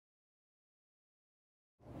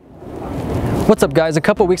What's up guys, a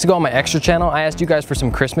couple weeks ago on my extra channel I asked you guys for some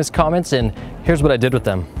Christmas comments and here's what I did with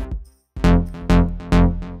them.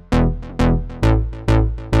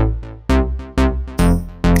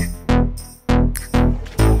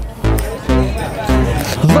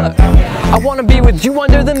 Look, I wanna be with you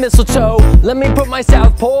under the mistletoe. Let me put my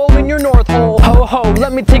South Pole in your North Hole. Ho ho,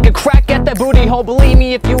 let me take a crack at that booty hole. Believe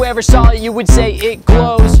me, if you ever saw it, you would say it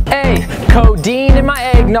glows. Hey, codeine in my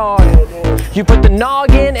eggnog. You put the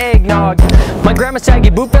nog in eggnog. My grandma saggy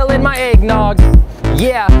boot fell in my eggnog.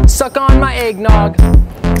 Yeah, suck on my eggnog.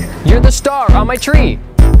 You're the star on my tree.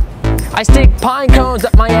 I stick pine cones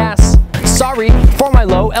up my ass. Sorry for my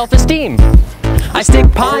low self-esteem. I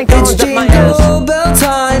stick pine cones up my ass. It's jingle bell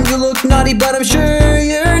time. You look naughty, but I'm sure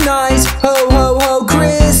you're nice. Ho ho ho,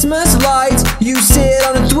 Christmas lights. You sit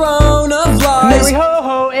on a throne of lies. Merry ho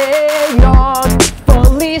ho eggnog.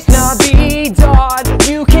 Feliz Navidad.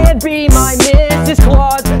 You can't be my Mrs.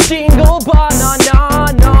 Claus. Jingle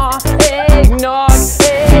banana. Eggnog.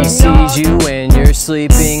 He sees you when you're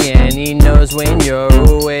sleeping and he knows when you're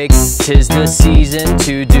awake. 'Tis the season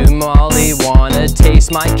to do Molly. Wanna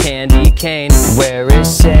taste my candy cane. Where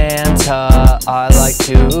is Santa? I like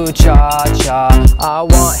to cha-cha. I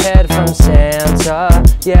want head from Santa.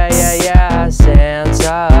 Yeah, yeah, yeah,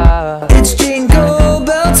 Santa. It's jingle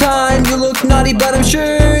bell time. You look naughty, but I'm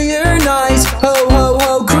sure you're nice. Ho ho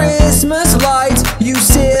ho, Christmas lights. You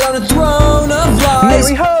sit on a throne of lies.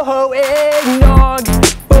 Merry ho ho eggnog.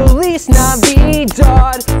 Feliz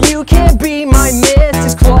Navidad. You can't be my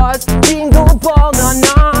Mrs. Claus. Jingle ball na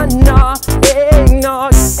na na.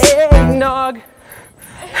 Eggnog, eggnog.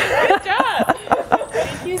 Good job.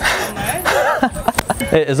 Thank you so much.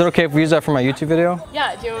 Hey, is it okay if we use that for my YouTube video?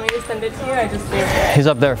 Yeah, do you want me to send it to you? I just saved it. He's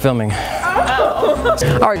up there filming. Oh.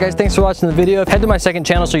 Alright guys, thanks for watching the video. Head to my second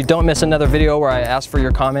channel so you don't miss another video where I ask for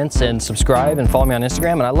your comments, and subscribe and follow me on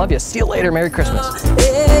Instagram, and I love you. See you later. Merry Christmas.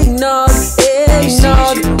 Eggnog, eggnog. He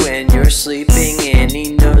sees you when you're sleeping and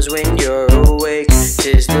he knows when you're awake.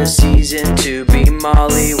 'Tis the season to be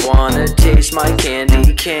Molly. Wanna taste my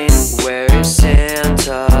candy cane. Where